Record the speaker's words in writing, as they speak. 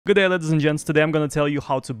Good day, ladies and gents. Today I'm gonna tell you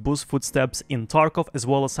how to boost footsteps in Tarkov, as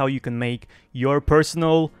well as how you can make your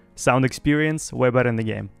personal sound experience way better in the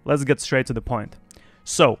game. Let's get straight to the point.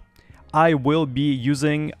 So, I will be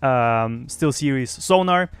using SteelSeries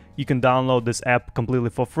Sonar. You can download this app completely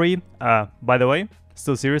for free. By the way,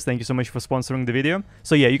 SteelSeries, thank you so much for sponsoring the video.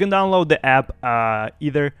 So yeah, you can download the app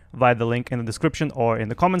either via the link in the description or in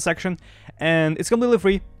the comment section. And it's completely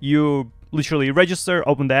free. You literally register,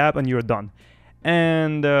 open the app, and you're done.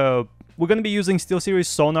 And we're going to be using SteelSeries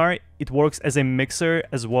Sonar. It works as a mixer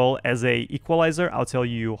as well as a equalizer. I'll tell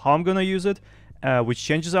you how I'm going to use it, which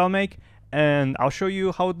changes I'll make, and I'll show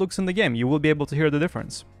you how it looks in the game. You will be able to hear the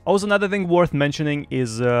difference. Also, another thing worth mentioning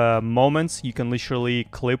is moments. You can literally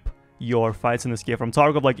clip your fights in Escape from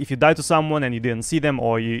Tarkov. Like if you die to someone and you didn't see them,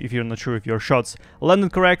 or if you're not sure if your shots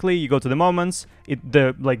landed correctly, you go to the moments.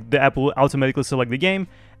 The app will automatically select the game.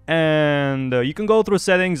 And you can go through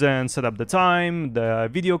settings and set up the time, the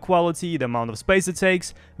video quality, the amount of space it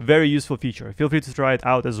takes. Very useful feature. Feel free to try it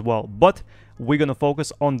out as well. But we're gonna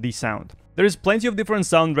focus on the sound. There is plenty of different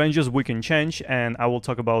sound ranges we can change, and I will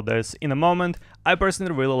talk about this in a moment. I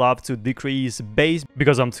personally really love to decrease bass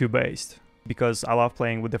because I'm too bassed. Because I love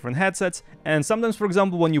playing with different headsets, and sometimes, for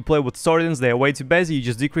example, when you play with sordins, they are way too bassy, you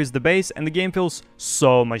just decrease the bass and the game feels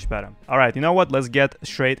so much better. Alright, you know what? Let's get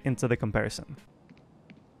straight into the comparison.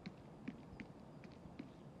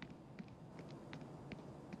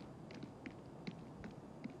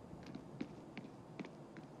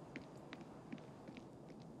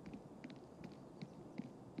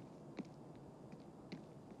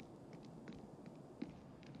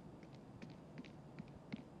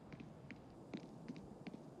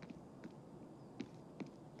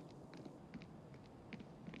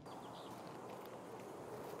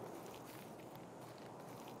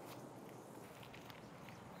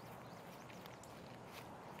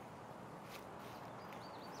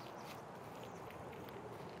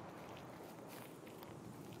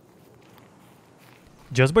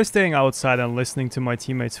 Just by staying outside and listening to my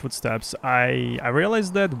teammates' footsteps, I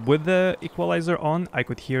realized that with the equalizer on, I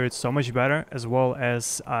could hear it so much better, as well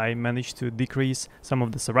as I managed to decrease some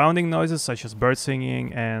of the surrounding noises, such as bird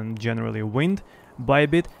singing and generally wind, by a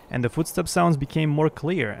bit, and the footstep sounds became more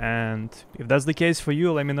clear. And if that's the case for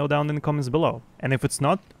you, let me know down in the comments below. And if it's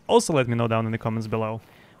not, also let me know down in the comments below.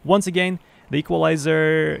 Once again, the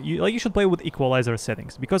equalizer, you should play with equalizer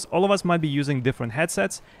settings, because all of us might be using different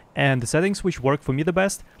headsets, and the settings which work for me the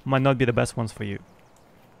best might not be the best ones for you.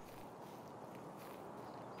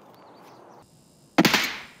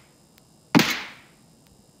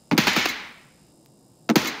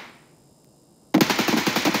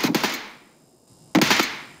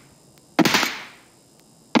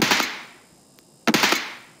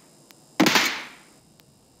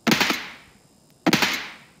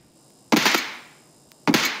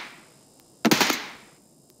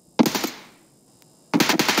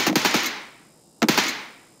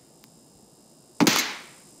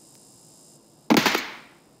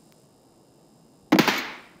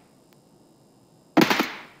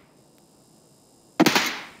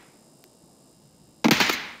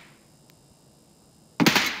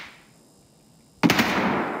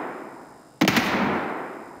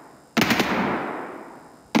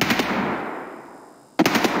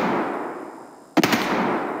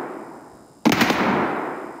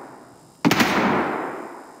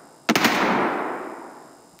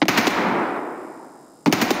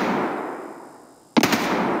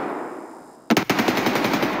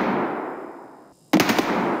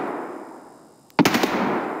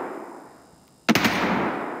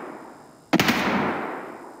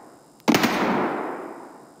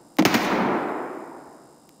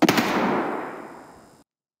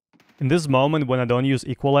 In this moment, when I don't use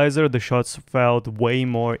equalizer, the shots felt way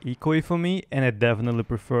more echoey for me, and I definitely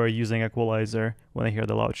prefer using equalizer when I hear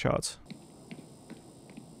the loud shots.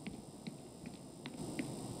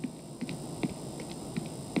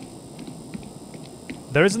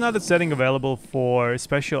 There is another setting available for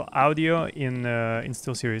spatial audio in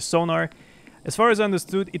SteelSeries Sonar. As far as I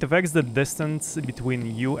understood, it affects the distance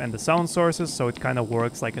between you and the sound sources, so it kind of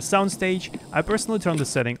works like a soundstage. I personally turned the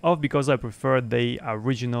setting off because I prefer the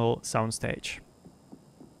original soundstage.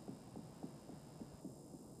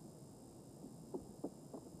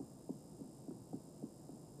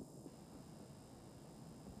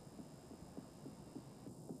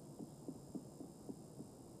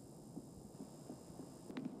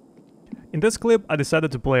 In this clip, I decided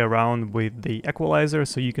to play around with the equalizer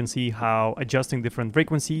so you can see how adjusting different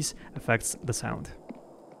frequencies affects the sound.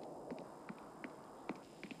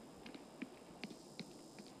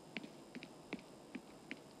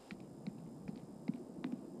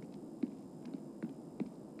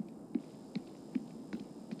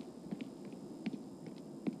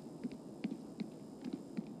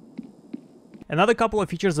 Another couple of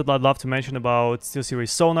features that I'd love to mention about SteelSeries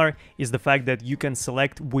Sonar is the fact that you can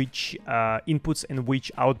select which inputs and which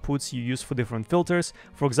outputs you use for different filters.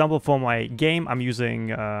 For example, for my game, I'm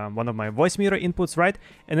using one of my voice meter inputs, right?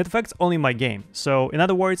 And it affects only my game. So in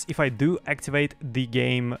other words, if I do activate the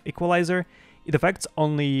game equalizer, it affects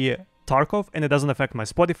only Tarkov, and it doesn't affect my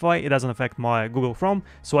Spotify, it doesn't affect my Google Chrome,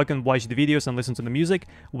 so I can watch the videos and listen to the music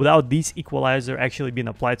without this equalizer actually being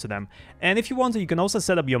applied to them. And if you want to, you can also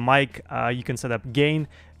set up your mic, you can set up gain,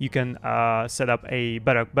 you can set up a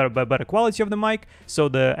better quality of the mic, so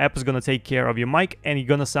the app is gonna take care of your mic and you're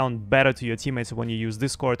gonna sound better to your teammates when you use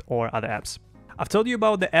Discord or other apps. I've told you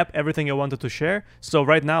about the app, everything I wanted to share, so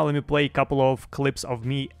right now let me play a couple of clips of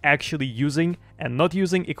me actually using and not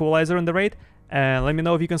using equalizer in the raid, and let me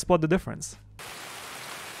know if you can spot the difference.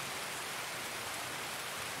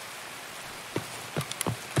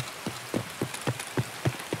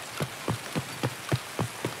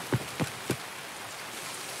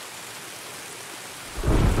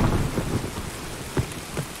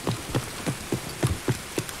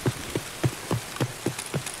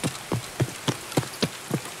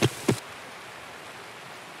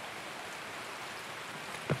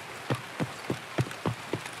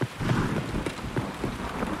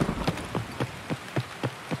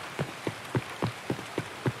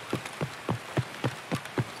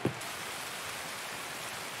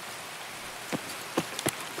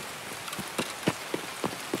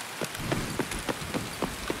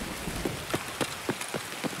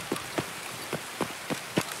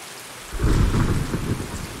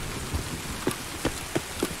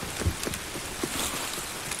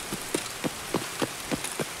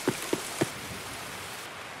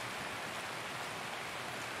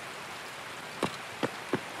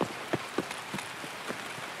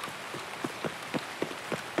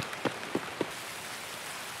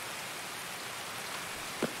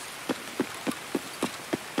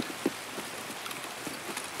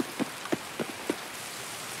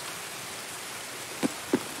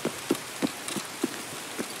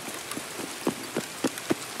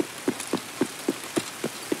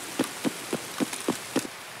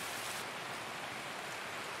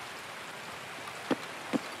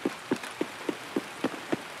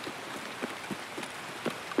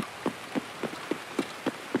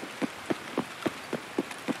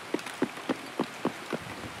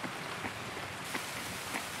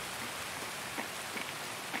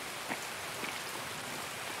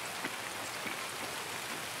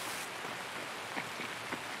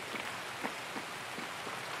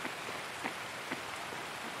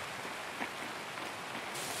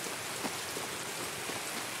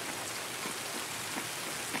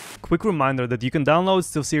 Quick reminder that you can download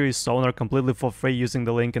SteelSeries Sonar completely for free using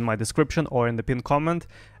the link in my description or in the pinned comment.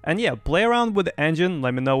 And yeah, play around with the engine,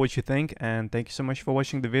 let me know what you think, and thank you so much for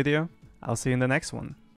watching the video. I'll see you in the next one.